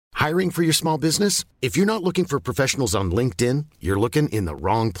Hiring for your small business? If you're not looking for professionals on LinkedIn, you're looking in the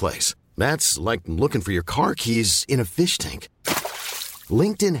wrong place. That's like looking for your car keys in a fish tank.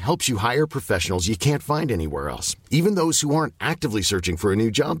 LinkedIn helps you hire professionals you can't find anywhere else, even those who aren't actively searching for a new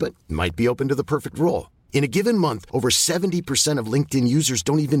job but might be open to the perfect role. In a given month, over 70% of LinkedIn users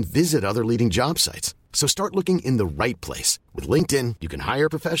don't even visit other leading job sites. So start looking in the right place. With LinkedIn, you can hire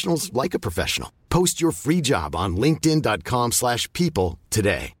professionals like a professional. Post your free job on linkedin.com/people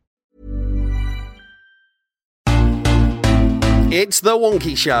today. It's The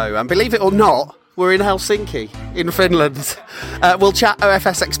Wonky Show, and believe it or not, we're in Helsinki, in Finland. We'll chat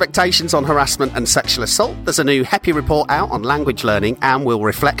OFS expectations on harassment and sexual assault. There's a new HEPI report out on language learning, and we'll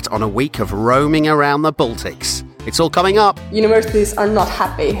reflect on a week of roaming around the Baltics. It's all coming up. Universities are not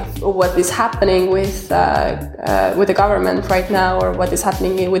happy with what is happening with the government right now, or what is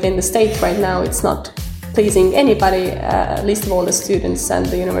happening within the state right now. It's not pleasing anybody, least of all the students and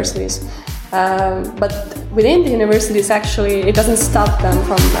the universities. But within the universities, actually, it doesn't stop them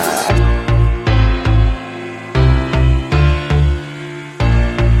from...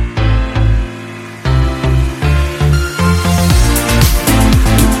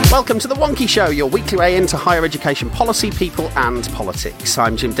 Welcome to The Wonky Show, your weekly way into higher education policy, people and politics.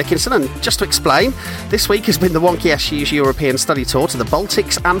 I'm Jim Dickinson, and just to explain, this week has been the Wonky SU's European study tour to the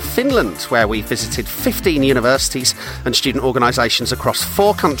Baltics and Finland, where we visited 15 universities and student organisations across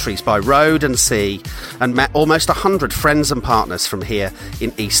 4 countries by road and sea, and met almost 100 friends and partners from here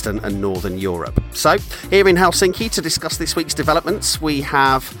in Eastern and Northern Europe. So, here in Helsinki to discuss this week's developments, we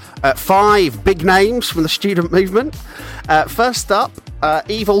have 5 big names from the student movement. First up,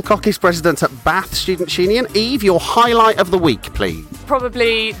 Eve Alcock is president at Bath Students' Union. Eve, your highlight of the week, please.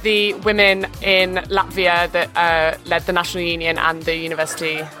 Probably the women in Latvia that led the National Union and the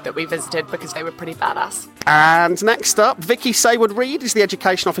university that we visited, because they were pretty badass. And next up, Vicky Saywood-Reid is the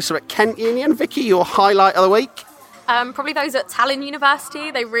education officer at Kent Union. Vicky, your highlight of the week? Probably those at Tallinn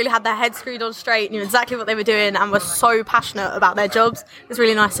University. They really had their heads screwed on straight, knew exactly what they were doing, and were so passionate about their jobs. It was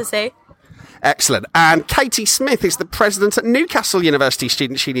really nice to see. Excellent. And Katie Smith is the president at Newcastle University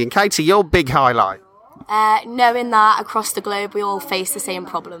Students' Union. Katie, your big highlight? Knowing that across the globe we all face the same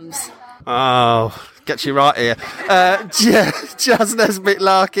problems. Oh, gets you right here. Jazz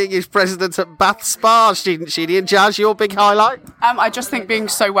Nesbitt-Larking is president at Bath Spa Students' Union. Jazz, your big highlight? I just think being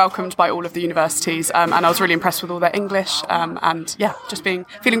so welcomed by all of the universities, and I was really impressed with all their English, and just feeling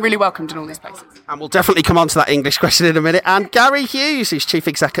really welcomed in all these places. And we'll definitely come on to that English question in a minute. And Gary Hughes is chief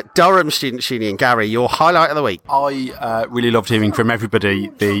exec at Durham Students' Union. Gary, your highlight of the week? I really loved hearing from everybody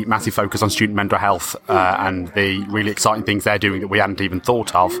the massive focus on student mental health and the really exciting things they're doing that we hadn't even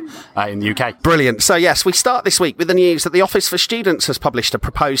thought of in the UK. Brilliant. So yes, we start this week with the news that the Office for Students has published a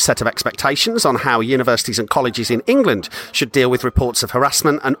proposed set of expectations on how universities and colleges in England should deal with reports of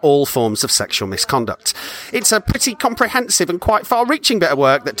harassment and all forms of sexual misconduct. It's a pretty comprehensive and quite far-reaching bit of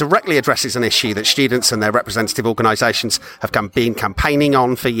work that directly addresses an issue that students and their representative organisations have been campaigning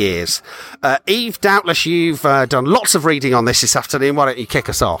on for years. Eve, doubtless you've done lots of reading on this afternoon. Why don't you kick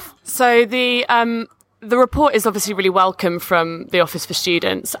us off? So the report is obviously really welcome from the Office for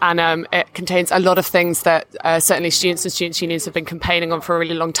Students, and it contains a lot of things that certainly students and students' unions have been campaigning on for a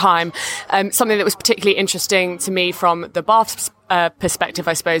really long time. Something that was particularly interesting to me from the Bath perspective,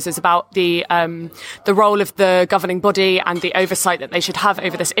 I suppose, is about the role of the governing body and the oversight that they should have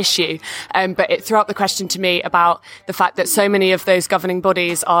over this issue. But it threw up the question to me about the fact that so many of those governing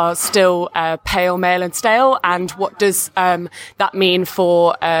bodies are still pale, male and stale, and what does that mean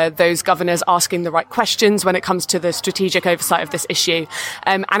for those governors asking the right questions when it comes to the strategic oversight of this issue.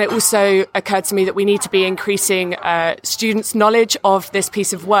 And it also occurred to me that we need to be increasing students' knowledge of this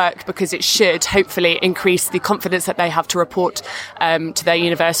piece of work, because it should hopefully increase the confidence that they have to report to their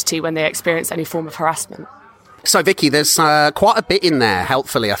university when they experience any form of harassment. So, Vicky, there's quite a bit in there,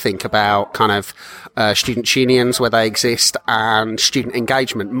 helpfully, I think, about kind of student unions, where they exist, and student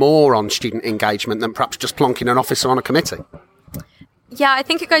engagement, more on student engagement than perhaps just plonking an officer on a committee. Yeah, I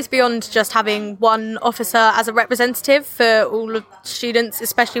think it goes beyond just having one officer as a representative for all of students,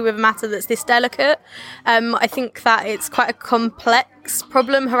 especially with a matter that's this delicate. I think that it's quite a complex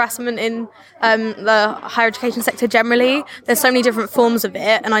problem, harassment in the higher education sector generally. There's so many different forms of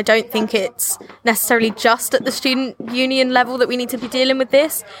it, and I don't think it's necessarily just at the student union level that we need to be dealing with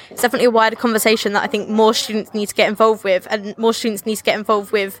this. It's definitely a wider conversation that I think more students need to get involved with, and more students need to get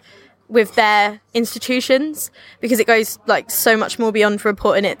involved with with their institutions, because it goes like so much more beyond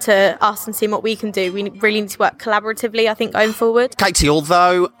reporting it to us and seeing what we can do. We really need to work collaboratively, I think, going forward. Katie,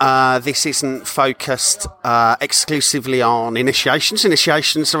 although this isn't focused exclusively on initiations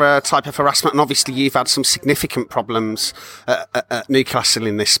are a type of harassment, and obviously you've had some significant problems at Newcastle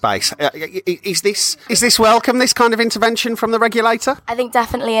in this space. Is this welcome, this kind of intervention from the regulator? I think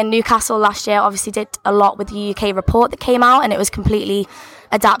definitely. In Newcastle last year obviously did a lot with the UK report that came out, and it was completely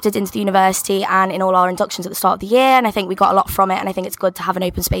adapted into the university and in all our inductions at the start of the year, and I think we got a lot from it, and I think it's good to have an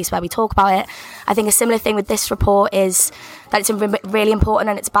open space where we talk about it. I think a similar thing with this report is that it's really important,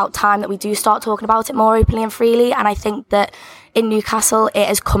 and it's about time that we do start talking about it more openly and freely, and I think that in Newcastle it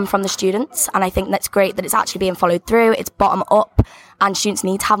has come from the students, and I think that's great that it's actually being followed through. It's bottom up, and students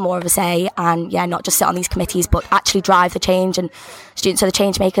need to have more of a say, and not just sit on these committees but actually drive the change, and students are the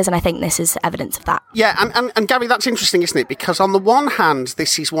change makers, and I think this is evidence of that. And Gary, that's interesting, isn't it? Because on the one hand,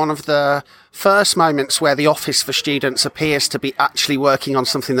 this is one of the first moments where the Office for Students appears to be actually working on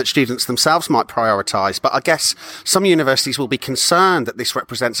something that students themselves might prioritise, but I guess some universities will be concerned that this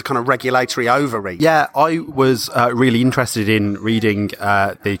represents a kind of regulatory overreach. Yeah, I was really interested in reading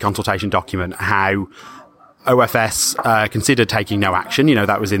the consultation document, how OFS considered taking no action.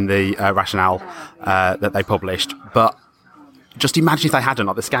 That was in the rationale that they published. But just imagine if they hadn't,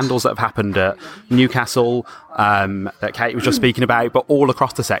 like the scandals that have happened at Newcastle, that Kate was just speaking about, but all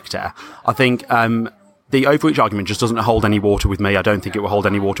across the sector. I think the overreach argument just doesn't hold any water with me. I don't think it will hold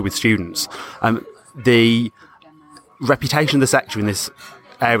any water with students. The reputation of the sector in this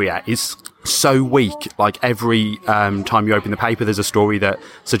area is so weak. Like every time you open the paper, there's a story that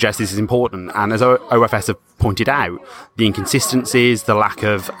suggests this is important. And as OFS have pointed out, the inconsistencies, the lack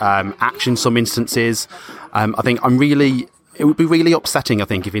of action in some instances, I think it would be really upsetting, I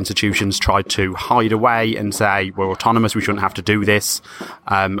think, if institutions tried to hide away and say, we're autonomous, we shouldn't have to do this,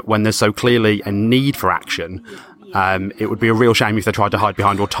 when there's so clearly a need for action. It would be a real shame if they tried to hide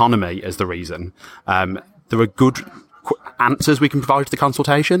behind autonomy as the reason. There are good answers we can provide to the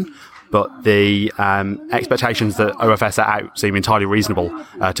consultation, but the expectations that OFS set out seem entirely reasonable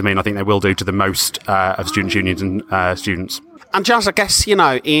to me, and I think they will do to the most of students' unions and students. And Jazz, I guess,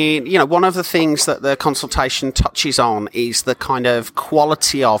 one of the things that the consultation touches on is the kind of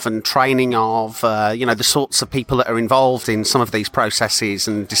quality of and training of, the sorts of people that are involved in some of these processes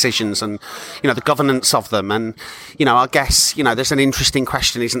and decisions and, the governance of them. And, I guess, there's an interesting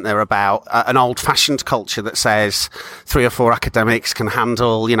question, isn't there, about an old-fashioned culture that says 3 or 4 academics can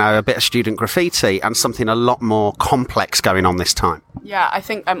handle, a bit of student graffiti, and something a lot more complex going on this time. Yeah, I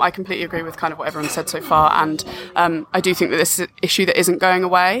think I completely agree with kind of what everyone said so far, and I do think that this is an issue that isn't going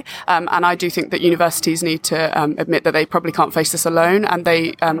away, and I do think that universities need to admit that they probably can't face this alone, and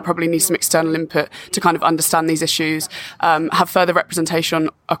they probably need some external input to kind of understand these issues, have further representation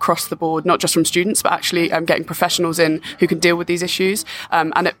across the board, not just from students, but actually getting professionals in who can deal with these issues,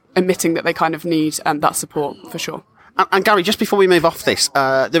 and admitting that they kind of need that support for sure. And Gary, just before we move off this,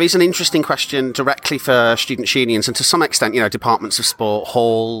 there is an interesting question directly for students' unions and to some extent, departments of sport,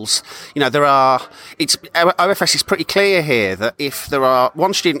 halls. OFS is pretty clear here that if there are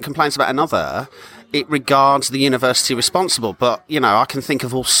one student complains about another, it regards the university responsible. But, I can think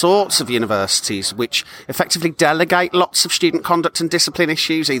of all sorts of universities which effectively delegate lots of student conduct and discipline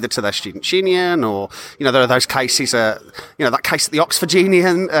issues either to their students' union or, there are those cases, that case at the Oxford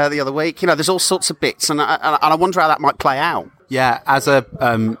Union the other week. There's all sorts of bits, and I wonder how that might play out. Yeah, as a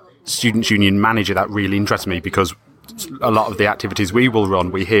students' union manager, that really interests me because a lot of the activities we will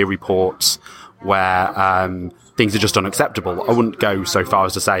run, we hear reports where things are just unacceptable. I wouldn't go so far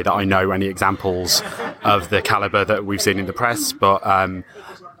as to say that I know any examples of the calibre that we've seen in the press, but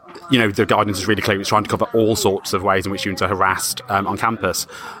the guidance is really clear. It's trying to cover all sorts of ways in which students are harassed on campus.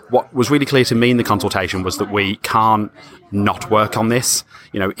 What was really clear to me in the consultation was that we can't not work on this.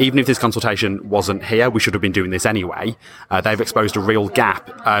 Even if this consultation wasn't here, we should have been doing this anyway. They've exposed a real gap.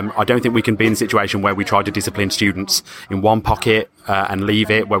 I don't think we can be in a situation where we try to discipline students in one pocket and leave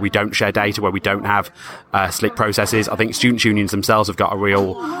it, where we don't share data, where we don't have slick processes. I think students' unions themselves have got a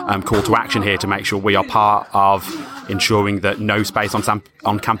real call to action here to make sure we are part of ensuring that no space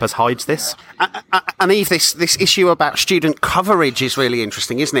on campus hides this. And Eve, this issue about student coverage is really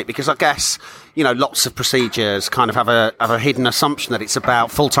interesting, isn't it? Because I guess, lots of procedures kind of have a hidden assumption that it's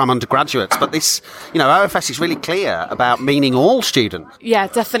about full-time undergraduates. But this, OFS is really clear about meaning all students. Yeah,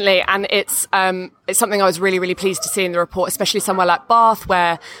 definitely. And it's something I was really, really pleased to see in the report, especially somewhere like Bath,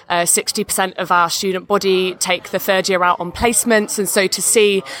 where 60% of our student body take the third year out on placements. And so to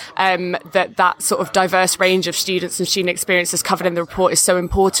see that sort of diverse range of students and student experiences covered in the report is so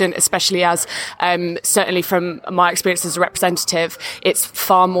important, especially as certainly from my experience as a representative, it's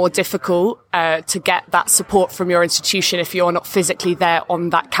far more difficult to get that support from your institution if you're not physically there on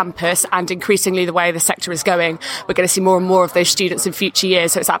that campus. And increasingly the way the sector is going, we're going to see more and more of those students in future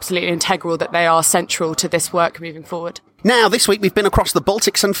years. So it's absolutely integral that they are central to this work moving forward. Now, this week we've been across the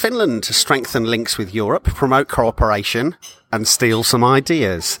Baltics and Finland to strengthen links with Europe, promote cooperation and steal some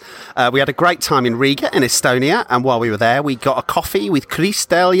ideas. We had a great time in Riga in Estonia, and while we were there, we got a coffee with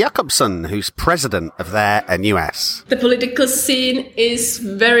Kristel Jakobsen, who's president of their NUS. The political scene is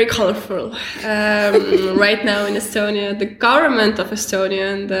very colorful. Right now in Estonia, the government of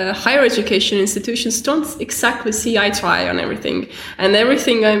Estonia and the higher education institutions don't exactly see eye to eye on everything. And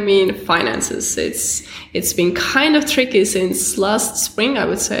everything, I mean finances. It's been kind of tricky since last spring, I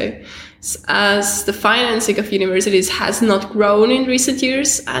would say, as the financing of universities has not grown in recent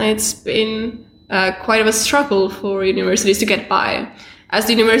years, and it's been quite of a struggle for universities to get by, as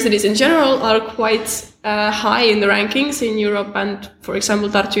the universities in general are quite high in the rankings in Europe, and for example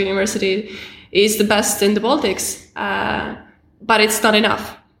Tartu University is the best in the Baltics, but it's not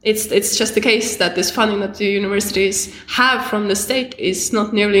enough. It's just the case that this funding that the universities have from the state is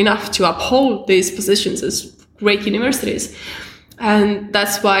not nearly enough to uphold these positions as great universities. And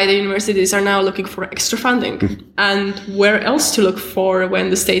that's why the universities are now looking for extra funding. And where else to look for when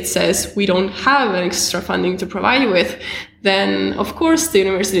the state says we don't have extra funding to provide you with? Then, of course, the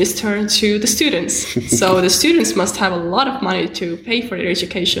universities turn to the students. So the students must have a lot of money to pay for their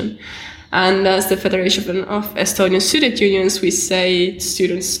education. And as the Federation of Estonian Student Unions, we say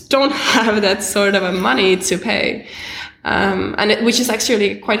students don't have that sort of a money to pay. Which is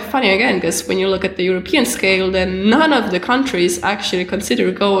actually quite funny again, because when you look at the European scale, then none of the countries actually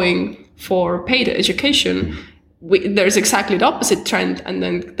consider going for paid education. There's exactly the opposite trend. And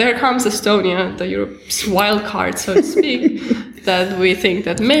then there comes Estonia, the Europe's wild card, so to speak, that we think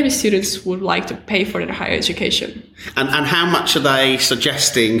that maybe students would like to pay for their higher education. And how much are they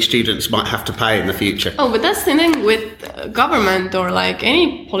suggesting students might have to pay in the future? Oh, but that's the thing with government or like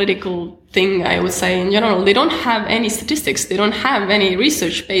any political thing, I would say in general. They don't have any statistics. They don't have any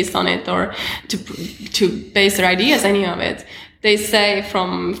research based on it or to base their ideas, any of it. They say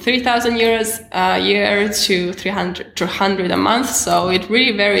from 3,000 euros a year to 300 a month. So it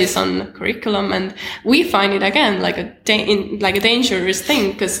really varies on curriculum. And we find it again like a dangerous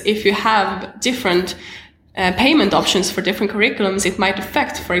thing, because if you have different payment options for different curriculums, it might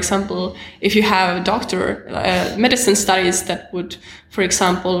affect, for example, if you have medicine studies that would, for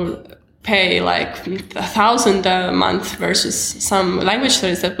example, pay like 1,000 a month versus some language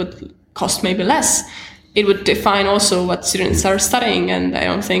studies that would cost maybe less. It would define also what students are studying, and I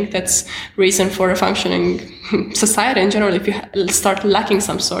don't think that's reason for a functioning society in general if you start lacking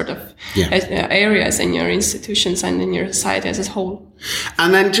some sort of areas in your institutions and in your society as a whole.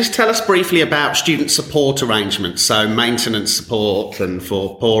 And then just tell us briefly about student support arrangements, so maintenance support and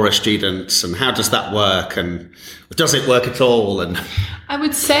for poorer students, and how does that work, and does it work at all? And I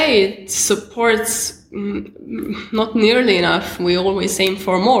would say it supports not nearly enough. We always aim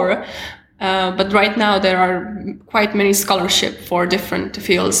for more. But right now there are quite many scholarships for different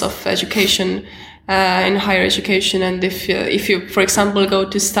fields of education in higher education. And if you, for example, go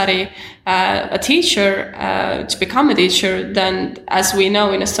to study a teacher, to become a teacher, then as we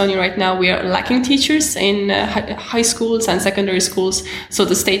know in Estonia right now, we are lacking teachers in high schools and secondary schools. So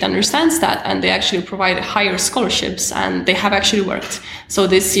the state understands that, and they actually provide higher scholarships, and they have actually worked. So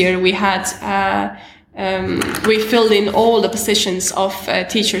this year we had we filled in all the positions of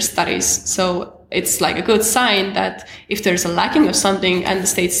teacher studies. So it's like a good sign that if there's a lacking of something and the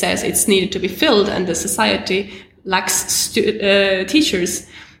state says it's needed to be filled and the society lacks teachers,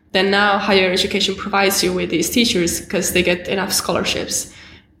 then now higher education provides you with these teachers because they get enough scholarships.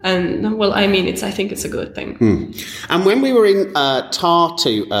 And well, I mean, I think it's a good thing. And when we were in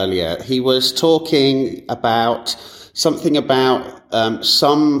Tartu earlier, he was talking about something about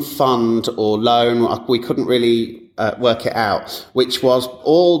some fund or loan, we couldn't really work it out, which was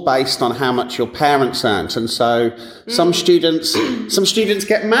all based on how much your parents earned. And so some students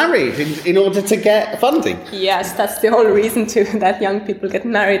get married in order to get funding. Yes, that's the whole reason that young people get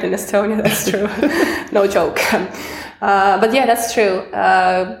married in Estonia. That's true. No joke. But yeah, that's true,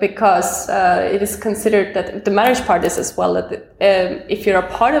 because it is considered that the marriage part is as well, that if you're a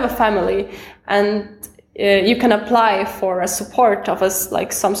part of a family and you can apply for a support of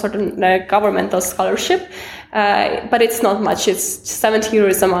like some sort of governmental scholarship, but it's not much. It's 70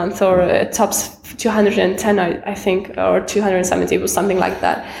 euros a month, or tops 210, I think, or 270 or something like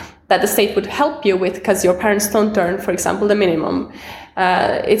that the state would help you with, because your parents don't earn, for example, the minimum.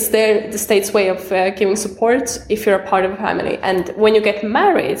 It's the state's way of giving support if you're a part of a family. And when you get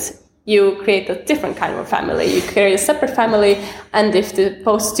married, you create a different kind of a family. You create a separate family, and if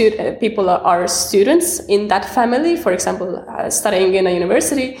the people are students in that family, for example, studying in a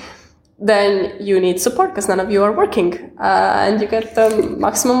university, then you need support because none of you are working, and you get the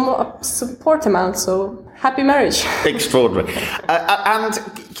maximum support amount. So happy marriage. Extraordinary. And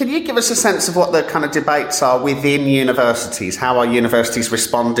can you give us a sense of what the kind of debates are within universities? How are universities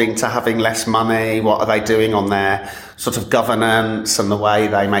responding to having less money? What are they doing on their sort of governance and the way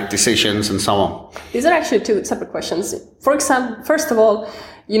they make decisions and so on? These are actually two separate questions. For example, first of all,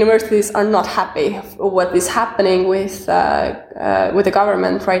 universities are not happy with what is happening with the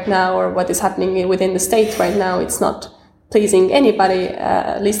government right now, or what is happening within the state right now. It's not pleasing anybody,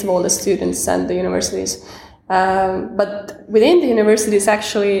 least of all the students and the universities. But within the universities,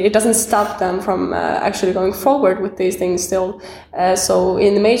 actually, it doesn't stop them from actually going forward with these things still. So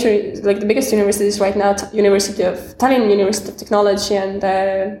in the major, like the biggest universities right now, Tallinn University of Technology and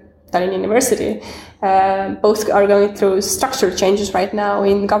Tallinn University, both are going through structural changes right now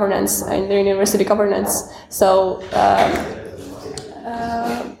in governance, in their university governance. So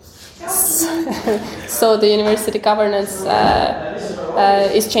so the university governance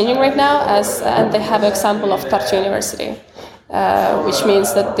is changing right now, and they have an example of Tartu University, which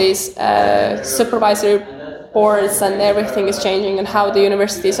means that these supervisory boards and everything is changing, and how the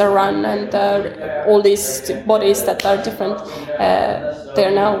universities are run, and all these bodies that are different,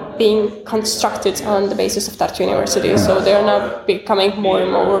 they're now being constructed on the basis of Tartu University. So they're now becoming more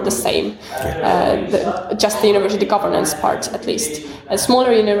and more the same, just the university governance part at least.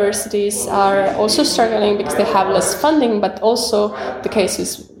 Smaller universities are also struggling because they have less funding, but also the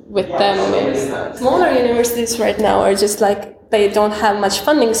cases with them is smaller universities right now are just like, they don't have much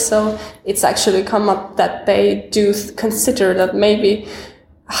funding, so it's actually come up that they do consider that maybe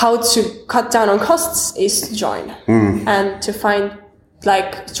how to cut down on costs is to join and to find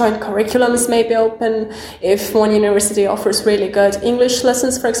like joint curriculums maybe open. If one university offers really good English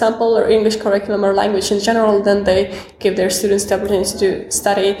lessons, for example, or English curriculum or language in general, then they give their students the opportunity to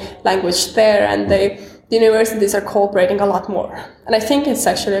study language there, and the universities are cooperating a lot more. And I think it's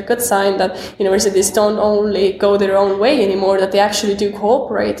actually a good sign that universities don't only go their own way anymore, that they actually do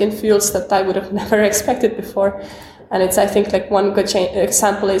cooperate in fields that I would have never expected before. And it's, I think, like one good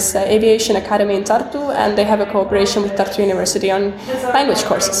example is Aviation Academy in Tartu, and they have a cooperation with Tartu University on language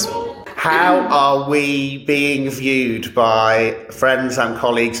courses. How are we being viewed by friends and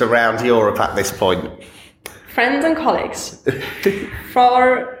colleagues around Europe at this point? Friends and colleagues.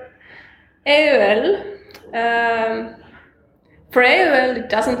 For AOL, it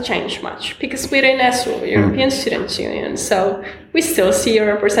doesn't change much because we're in ESU, European Students' Union, so we still see your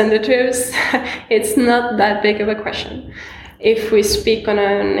representatives. It's not that big of a question. If we speak on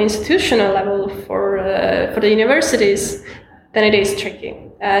an institutional level for the universities, then it is tricky,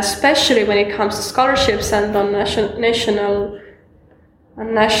 especially when it comes to scholarships and on national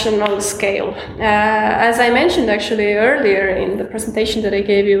scale. As I mentioned actually earlier in the presentation that I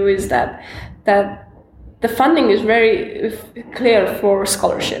gave you, is that the funding is very clear for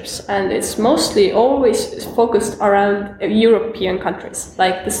scholarships, and it's mostly always focused around European countries.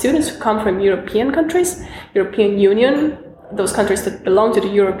 Like the students who come from European countries, European Union, those countries that belong to the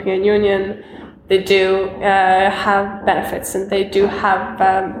European Union, they do have benefits, and they do have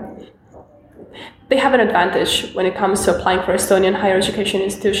they have an advantage when it comes to applying for Estonian higher education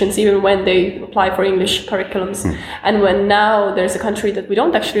institutions, even when they apply for English curriculums. And when now there's a country that we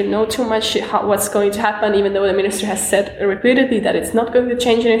don't actually know too much what's going to happen, even though the minister has said repeatedly that it's not going to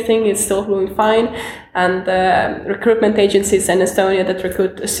change anything, it's still going fine. And recruitment agencies in Estonia that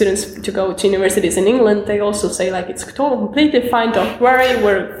recruit students to go to universities in England, they also say like it's completely fine, don't worry,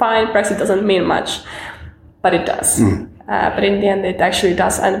 we're fine, Brexit doesn't mean much. But it does. But in the end, it actually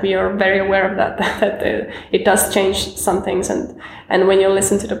does, and we are very aware of that it does change some things. And when you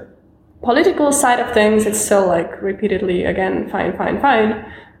listen to the political side of things, it's still like repeatedly, again, fine.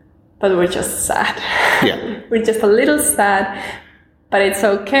 But we're just sad. Yeah. We're just a little sad But it's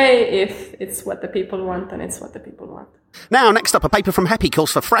okay if it's what the people want and it's what the people want. Now, next up, a paper from HEPI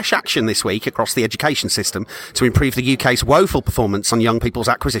calls for fresh action this week across the education system to improve the UK's woeful performance on young people's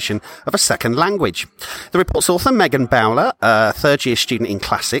acquisition of a second language. The report's author, Megan Bowler, a third-year student in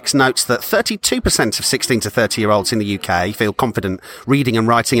classics, notes that 32% of 16 to 30-year-olds in the UK feel confident reading and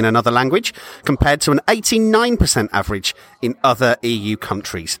writing in another language, compared to an 89% average in other EU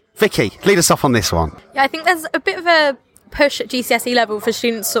countries. Vicky, lead us off on this one. Yeah, I think there's a bit of a push at GCSE level for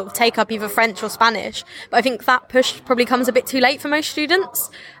students to sort of take up either French or Spanish, but I think that push probably comes a bit too late for most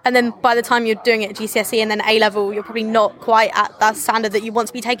students, and then by the time you're doing it at GCSE and then A level, you're probably not quite at that standard that you want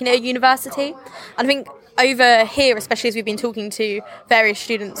to be taking at university. And I think over here, especially as we've been talking to various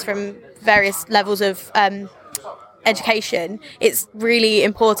students from various levels of education, it's really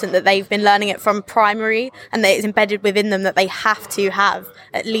important that they've been learning it from primary and that it's embedded within them that they have to have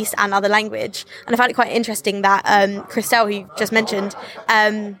at least another language. And I found it quite interesting that Christelle, who you just mentioned,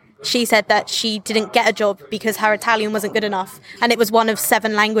 she said that she didn't get a job because her Italian wasn't good enough, and it was one of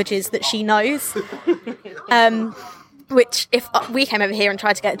 7 languages that she knows. Which, if we came over here and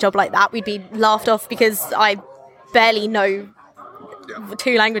tried to get a job like that, we'd be laughed off because I barely know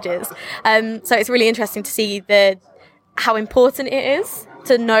 2 languages. So it's really interesting to see how important it is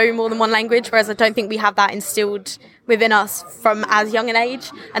to know more than one language, whereas I don't think we have that instilled within us from as young an age,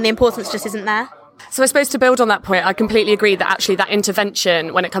 and the importance just isn't there. So I suppose to build on that point, I completely agree that actually that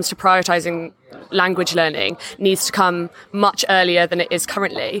intervention when it comes to prioritising language learning needs to come much earlier than it is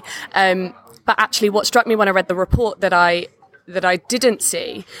currently. But actually what struck me when I read the report that I didn't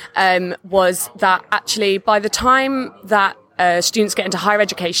see was that actually by the time that students get into higher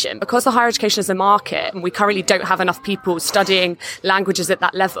education, because the higher education is a market and we currently don't have enough people studying languages at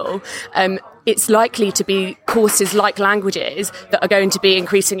that level, it's likely to be courses like languages that are going to be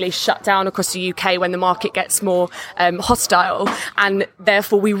increasingly shut down across the UK when the market gets more hostile. And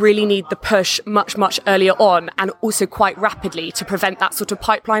therefore, we really need the push much, much earlier on and also quite rapidly to prevent that sort of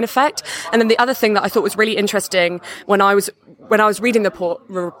pipeline effect. And then the other thing that I thought was really interesting when I was reading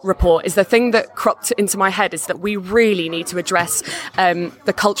the report is the thing that cropped into my head is that we really need to address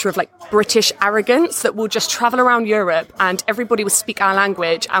the culture of like British arrogance, that we'll just travel around Europe and everybody will speak our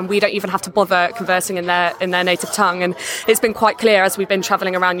language and we don't even have to bother conversing in their native tongue. And it's been quite clear as we've been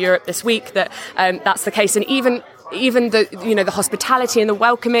travelling around Europe this week that that's the case. And even the hospitality and the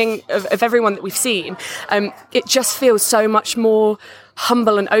welcoming of everyone that we've seen, it just feels so much more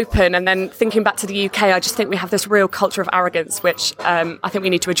humble and open. And then thinking back to the UK, I just think we have this real culture of arrogance, which I think we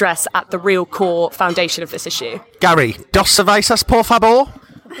need to address at the real core foundation of this issue. Gary, dos cervezas, por favor?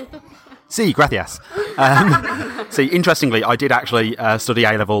 Sí, gracias. Interestingly, I did actually study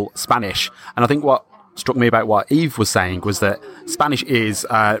A-level Spanish, and I think what struck me about what Eve was saying was that Spanish is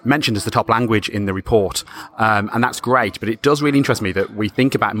mentioned as the top language in the report, and that's great, but it does really interest me that we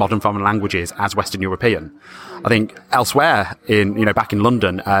think about modern foreign languages as Western European. I think elsewhere back in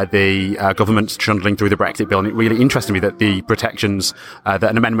London, the government's trundling through the Brexit bill, and it really interested me that the protections, that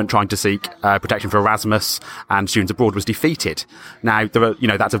an amendment trying to seek protection for Erasmus and students abroad was defeated. Now,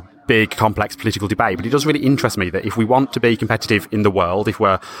 that's a big, complex political debate, but it does really interest me that if we want to be competitive in the world, if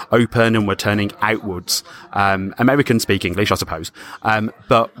we're open and we're turning outwards, Americans speak English, I suppose,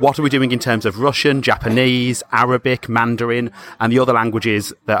 but what are we doing in terms of Russian, Japanese, Arabic, Mandarin, and the other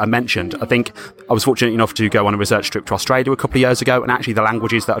languages that are mentioned? I think I was fortunate enough to go on a research trip to Australia a couple of years ago, and actually the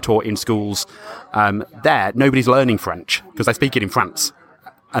languages that are taught in schools there, nobody's learning French because they speak it in France.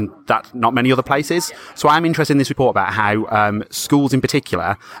 And that's not many other places. So I'm interested in this report about how schools in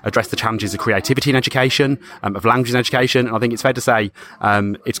particular address the challenges of creativity in education, of language in education. And I think it's fair to say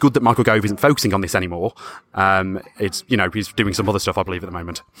it's good that Michael Gove isn't focusing on this anymore. He's doing some other stuff, I believe, at the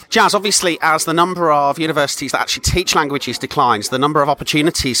moment. Jazz, obviously, as the number of universities that actually teach languages declines, the number of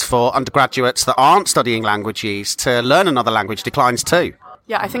opportunities for undergraduates that aren't studying languages to learn another language declines too.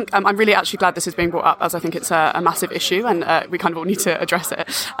 Yeah, I think I'm really actually glad this is being brought up, as I think it's a massive issue and we kind of all need to address it.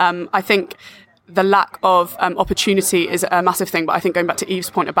 I think the lack of opportunity is a massive thing, but I think going back to Eve's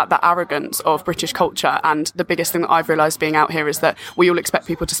point about that arrogance of British culture, and the biggest thing that I've realised being out here is that we all expect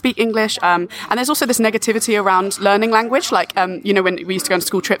people to speak English, and there's also this negativity around learning language, like when we used to go on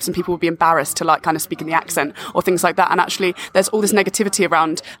school trips and people would be embarrassed to like kind of speak in the accent or things like that, and actually there's all this negativity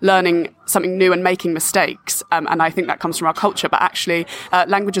around learning something new and making mistakes, and I think that comes from our culture, but actually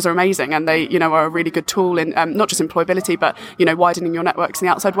languages are amazing and they are a really good tool in not just employability but widening your networks in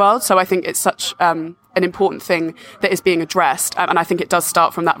the outside world. So I think it's such an important thing that is being addressed, and I think it does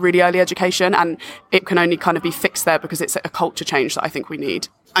start from that really early education, and it can only kind of be fixed there because it's a culture change that I think we need.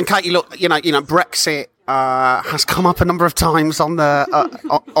 And Katie, look, Brexit has come up a number of times on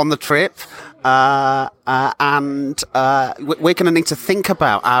the trip. And we're going to need to think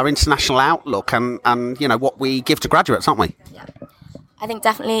about our international outlook and what we give to graduates, aren't we? Yeah. I think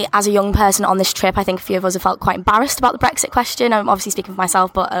definitely as a young person on this trip, I think a few of us have felt quite embarrassed about the Brexit question. I'm obviously speaking for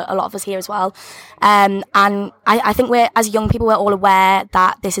myself, but a lot of us here as well. And I think as young people, we're all aware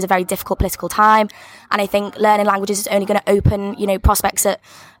that this is a very difficult political time. And I think learning languages is only going to open, prospects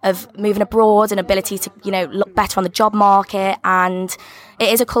of moving abroad and ability to, look better on the job market. And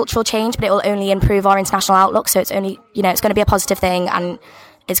it is a cultural change, but it will only improve our international outlook. So it's only, it's going to be a positive thing, and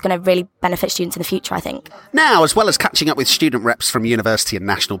it's going to really benefit students in the future, I think. Now, as well as catching up with student reps from university and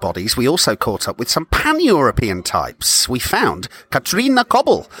national bodies, we also caught up with some pan-European types. We found Katrina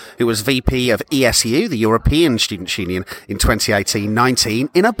Koppel, who was VP of ESU, the European Students' Union, in 2018-19,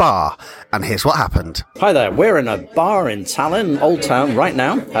 in a bar. And here's what happened. Hi there, we're in a bar in Tallinn, Old Town, right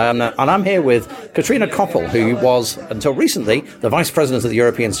now. And I'm here with Katrina Koppel, who was, until recently, the Vice President of the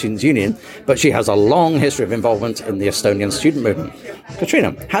European Students' Union, but she has a long history of involvement in the Estonian student movement.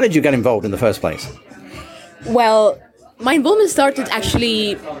 Katrina, how did you get involved in the first place? Well, my involvement started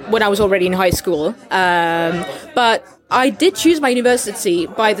actually when I was already in high school, but I did choose my university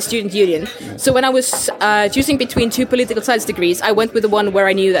by the student union. So when I was choosing between two political science degrees, I went with the one where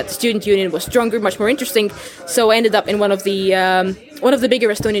I knew that the student union was stronger, much more interesting. So I ended up in one of the bigger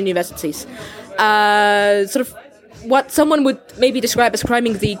Estonian universities. Sort of what someone would maybe describe as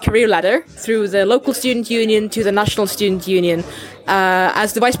climbing the career ladder through the local student union to the national student union.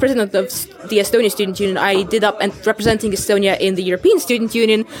 As the vice president of the Estonian Student Union, I did up and representing Estonia in the European Student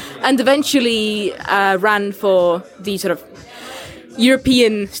Union, and eventually ran for the sort of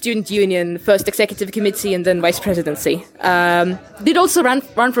European Student Union first executive committee and then vice presidency. Did also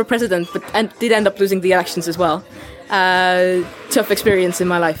run for president, and did end up losing the elections as well. Tough experience in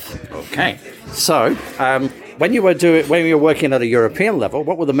my life. Okay, so when you were working at a European level,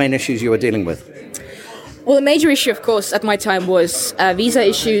 what were the main issues you were dealing with? Well, the major issue, of course, at my time was visa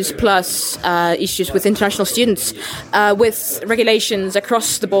issues plus issues with international students, with regulations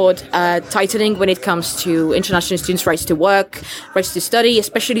across the board tightening when it comes to international students' rights to work, rights to study,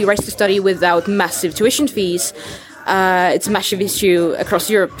 especially rights to study without massive tuition fees. It's a massive issue across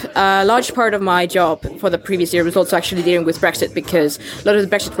Europe. A large part of my job for the previous year was also actually dealing with Brexit, because a lot of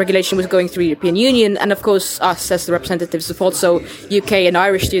the Brexit regulation was going through the European Union, and of course us as the representatives of also UK and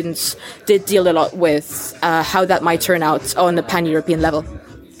Irish students did deal a lot with how that might turn out on a pan-European level.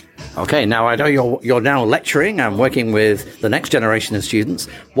 Okay, now I know you're now lecturing and working with the next generation of students.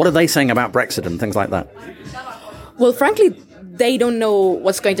 What are they saying about Brexit and things like that? Well, frankly, they don't know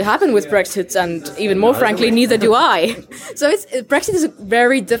what's going to happen with Brexit, and even more frankly, neither do I. So Brexit is a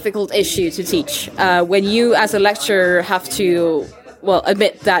very difficult issue to teach. When you, as a lecturer, have to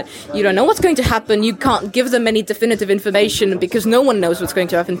admit that you don't know what's going to happen, you can't give them any definitive information because no one knows what's going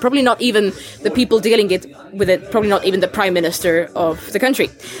to happen. Probably not even the people dealing with it, probably not even the Prime Minister of the country.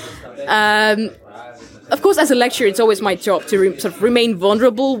 Of course, as a lecturer, it's always my job to sort of remain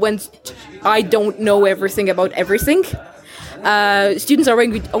vulnerable when I don't know everything about everything. Students are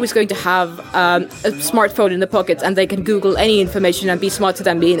always going to have a smartphone in the pocket, and they can Google any information and be smarter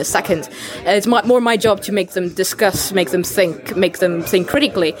than me in a second. It's more my job to make them discuss, make them think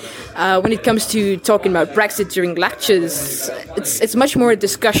critically. When it comes to talking about Brexit during lectures, it's much more a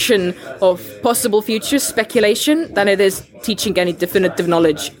discussion of possible future speculation than it is teaching any definitive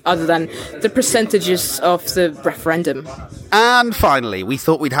knowledge other than the percentages of the referendum. And finally, we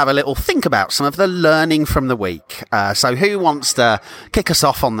thought we'd have a little think about some of the learning from the week. So who wants to kick us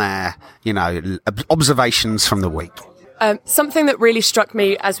off on their, observations from the week? Something that really struck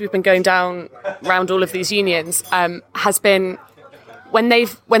me as we've been going down around all of these unions has been when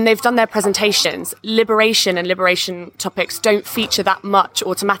they've done their presentations, liberation and liberation topics don't feature that much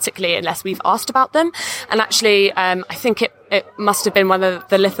automatically unless we've asked about them. And actually, I think it must have been one of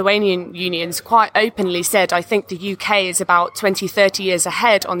the Lithuanian unions quite openly said, I think the UK is about 20, 30 years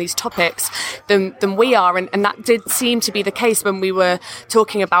ahead on these topics than we are. And that did seem to be the case when we were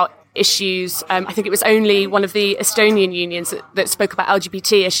talking about issues. I think it was only one of the Estonian unions that spoke about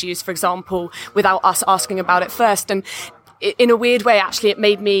LGBT issues, for example, without us asking about it first. And in a weird way, actually, it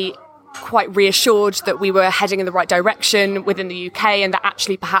made me quite reassured that we were heading in the right direction within the UK, and that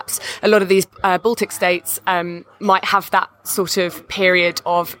actually perhaps a lot of these Baltic states might have that sort of period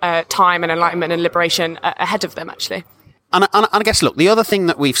of time and enlightenment and liberation ahead of them, actually. And I guess, look, the other thing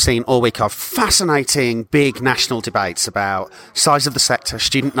that we've seen all week are fascinating big national debates about size of the sector,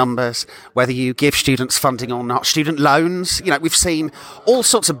 student numbers, whether you give students funding or not, student loans. You know, we've seen all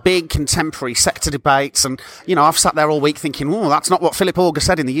sorts of big contemporary sector debates. And, you know, I've sat there all week thinking, oh, that's not what Philip Auger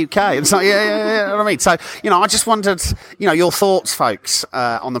said in the UK. And so, yeah, you know what I mean? So, you know, I just wondered, you know, your thoughts, folks,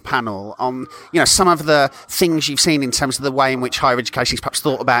 on the panel, on, you know, some of the things you've seen in terms of the way in which higher education is perhaps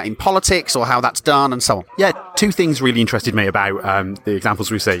thought about in politics or how that's done and so on. Yeah, two things really interested me about the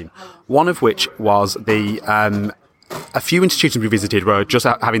examples we've seen. One of which was a few institutions we visited were just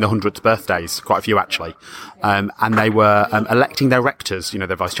having the 100th birthdays, quite a few actually, and they were electing their rectors, you know,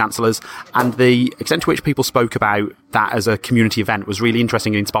 their vice chancellors, and the extent to which people spoke about that as a community event was really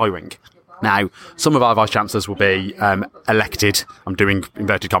interesting and inspiring. Now, some of our vice-chancellors will be elected, I'm doing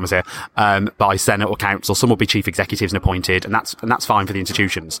inverted commas here, by Senate or Council. Some will be chief executives and appointed, and that's fine for the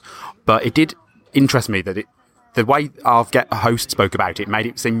institutions. But it did interest me that the way our host spoke about it made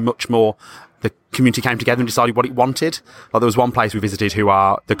it seem much more the community came together and decided what it wanted. Like there was one place we visited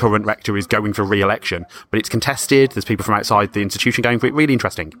the current rector is going for re-election, but it's contested. There's people from outside the institution going for it. Really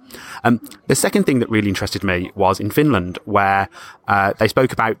interesting. The second thing that really interested me was in Finland, where they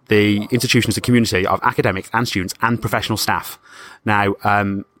spoke about the institution as a community of academics and students and professional staff. Now,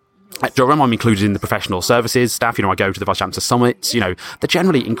 at Durham, I'm included in the professional services staff. You know, I go to the Vice Chancellor summits. You know, they're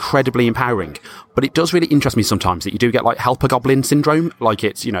generally incredibly empowering. But it does really interest me sometimes that you do get like helper goblin syndrome. Like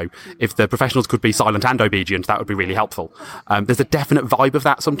it's, you know, if the professionals could be silent and obedient, that would be really helpful. There's a definite vibe of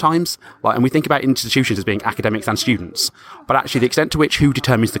that sometimes. Like, and we think about institutions as being academics and students. But actually the extent to which who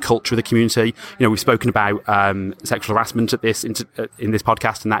determines the culture of the community, you know, we've spoken about sexual harassment in this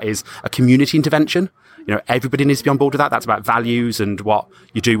podcast, and that is a community intervention. You know, everybody needs to be on board with that. That's about values and what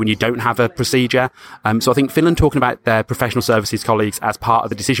you do when you don't have a procedure. So I think Finland talking about their professional services colleagues as part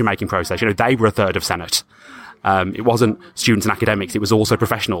of the decision-making process, you know, they were a third of Senate. It wasn't students and academics, it was also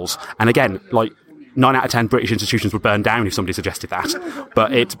professionals. And again, like 9 out of 10 British institutions would burn down if somebody suggested that.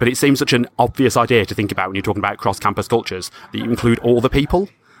 But it seems such an obvious idea to think about when you're talking about cross-campus cultures, that you include all the people.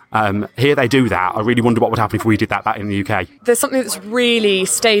 Here they do that. I really wonder what would happen if we did that in the UK. There's something that's really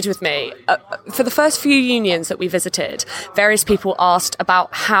stayed with me. For the first few unions that we visited, various people asked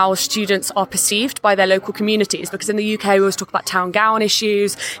about how students are perceived by their local communities, because in the UK we always talk about town gown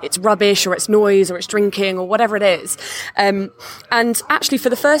issues, it's rubbish or it's noise or it's drinking or whatever it is. And actually for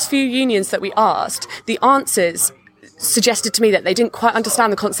the first few unions that we asked, the answers suggested to me that they didn't quite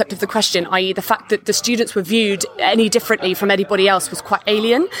understand the concept of the question, i.e. the fact that the students were viewed any differently from anybody else was quite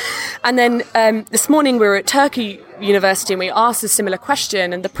alien. And then this morning we were at Turkey University and we asked a similar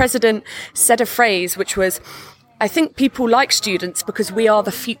question, and the president said a phrase which was, I think people like students because we are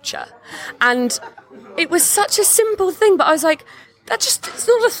the future. And it was such a simple thing, but I was like, it's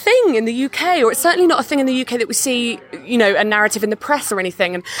not a thing in the UK, or it's certainly not a thing in the UK that we see, you know, a narrative in the press or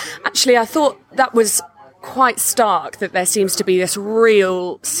anything. And actually I thought that was quite stark, that there seems to be this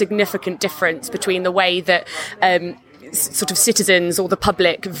real significant difference between the way that sort of citizens or the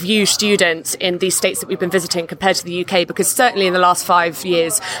public view students in these states that we've been visiting compared to the UK, because certainly in the last 5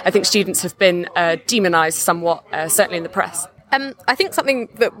 years I think students have been demonised somewhat, certainly in the press. I think something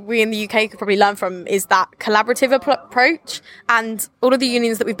that we in the UK could probably learn from is that collaborative approach, and all of the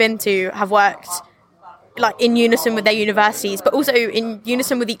unions that we've been to have worked like in unison with their universities, but also in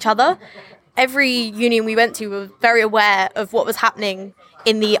unison with each other. Every union we went to was very aware of what was happening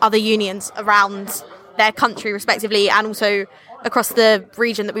in the other unions around their country respectively, and also across the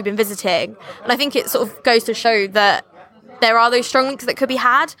region that we've been visiting. And I think it sort of goes to show that there are those strong links that could be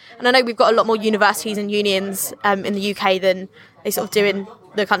had. And I know we've got a lot more universities and unions in the UK than they sort of do in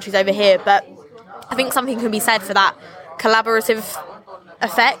the countries over here, but I think something can be said for that collaborative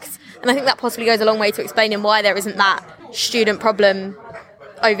effect. And I think that possibly goes a long way to explaining why there isn't that student problem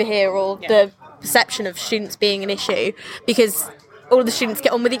over here, or the perception of students being an issue, because all of the students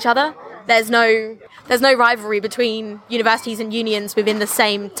get on with each other. There's no rivalry between universities and unions within the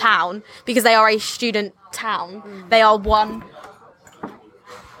same town, because they are a student town. They are one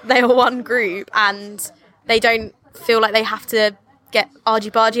group, and they don't feel like they have to get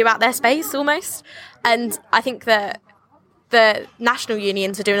argy-bargy about their space almost. And I think that the national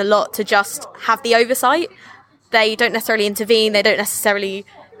unions are doing a lot to just have the oversight. They don't necessarily intervene. They don't necessarily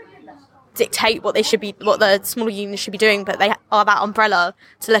dictate what the smaller unions should be doing, but they are that umbrella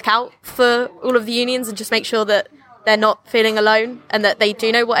to look out for all of the unions and just make sure that they're not feeling alone and that they do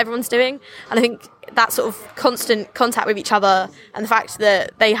know what everyone's doing. And I think that sort of constant contact with each other, and the fact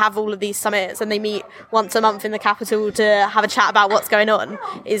that they have all of these summits and they meet once a month in the capital to have a chat about what's going on,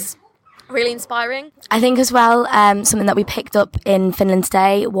 is really inspiring. I think as well, something that we picked up in Finland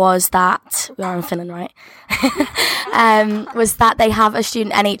today was that, we are in Finland, right? Was that they have a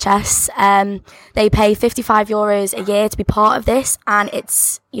student NHS. They pay €55 a year to be part of this, and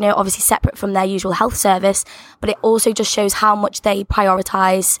it's, you know, obviously separate from their usual health service, but it also just shows how much they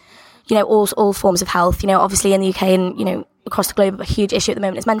prioritise, you know, all forms of health. You know, obviously in the UK and, you know, across the globe, a huge issue at the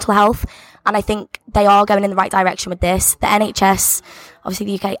moment is mental health, and I think they are going in the right direction with this. The NHS, obviously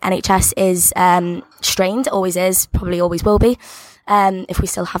the UK NHS is strained, always is, probably always will be, if we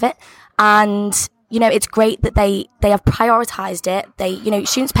still have it. And, you know, it's great that they have prioritised it. They, you know,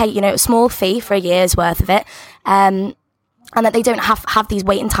 students pay, you know, a small fee for a year's worth of it, and that they don't have these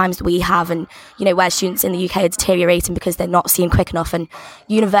waiting times that we have, and, you know, where students in the UK are deteriorating because they're not seen quick enough, and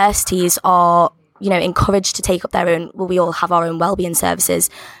universities are, you know, encouraged to take up their own, well, we all have our own wellbeing services,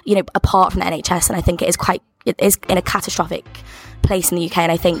 you know, apart from the NHS. And I think it is in a catastrophic place in the UK.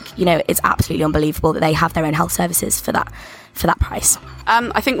 And I think, you know, it's absolutely unbelievable that they have their own health services for that price.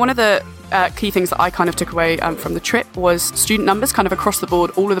 I think one of the key things that I kind of took away from the trip was student numbers kind of across the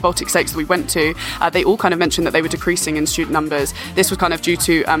board. All of the Baltic states that we went to, they all kind of mentioned that they were decreasing in student numbers. This was kind of due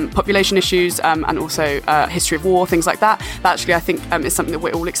to population issues and also history of war, things like that. But actually, I think is something that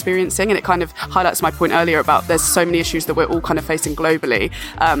we're all experiencing, and it kind of highlights my point earlier about there's so many issues that we're all kind of facing globally.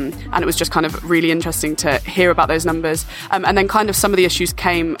 And it was just kind of really interesting to hear about those numbers. And then kind of some of the issues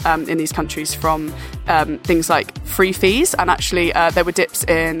came in these countries from things like free fees, and actually there were dips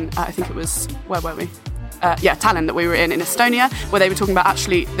in, I think it was, where were we? Tallinn that we were in Estonia, where they were talking about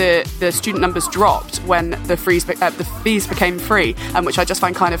actually the student numbers dropped when the fees became free, which I just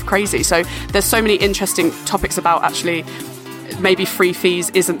find kind of crazy. So there's so many interesting topics about actually maybe free fees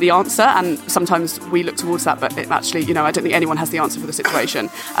isn't the answer, and sometimes we look towards that, but it actually, you know, I don't think anyone has the answer for the situation.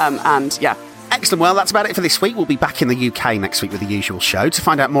 Excellent. Well, that's about it for this week. We'll be back in the UK next week with the usual show. To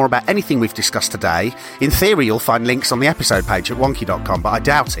find out more about anything we've discussed today, in theory, you'll find links on the episode page at wonky.com, but I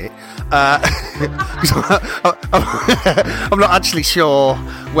doubt it. I'm not actually sure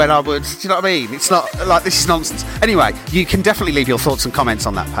when I would. Do you know what I mean? It's not like this is nonsense. Anyway, you can definitely leave your thoughts and comments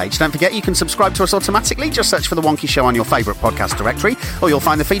on that page. Don't forget, you can subscribe to us automatically. Just search for The Wonky Show on your favourite podcast directory, or you'll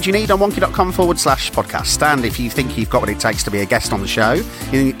find the feed you need on wonky.com/podcast. And if you think you've got what it takes to be a guest on the show,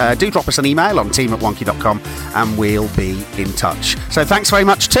 do drop us an email on team@wonky.com and we'll be in touch. So thanks very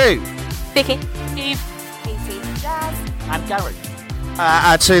much to Vicky, Steve, Casey, Jazz, and Gary.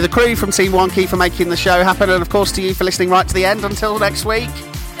 To the crew from Team Wonky for making the show happen, and of course to you for listening right to the end. Until next week,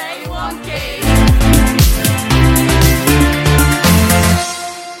 stay wonky.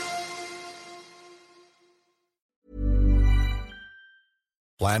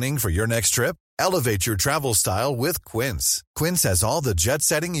 Planning for your next trip? Elevate your travel style with Quince. Quince has all the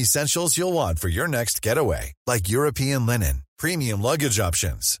jet-setting essentials you'll want for your next getaway, like European linen, premium luggage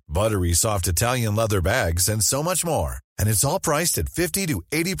options, buttery soft Italian leather bags, and so much more. And it's all priced at 50 to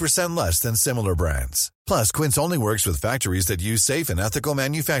 80% less than similar brands. Plus, Quince only works with factories that use safe and ethical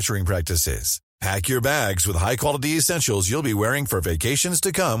manufacturing practices. Pack your bags with high-quality essentials you'll be wearing for vacations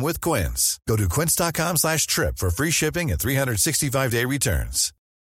to come with Quince. Go to quince.com/trip for free shipping and 365-day returns.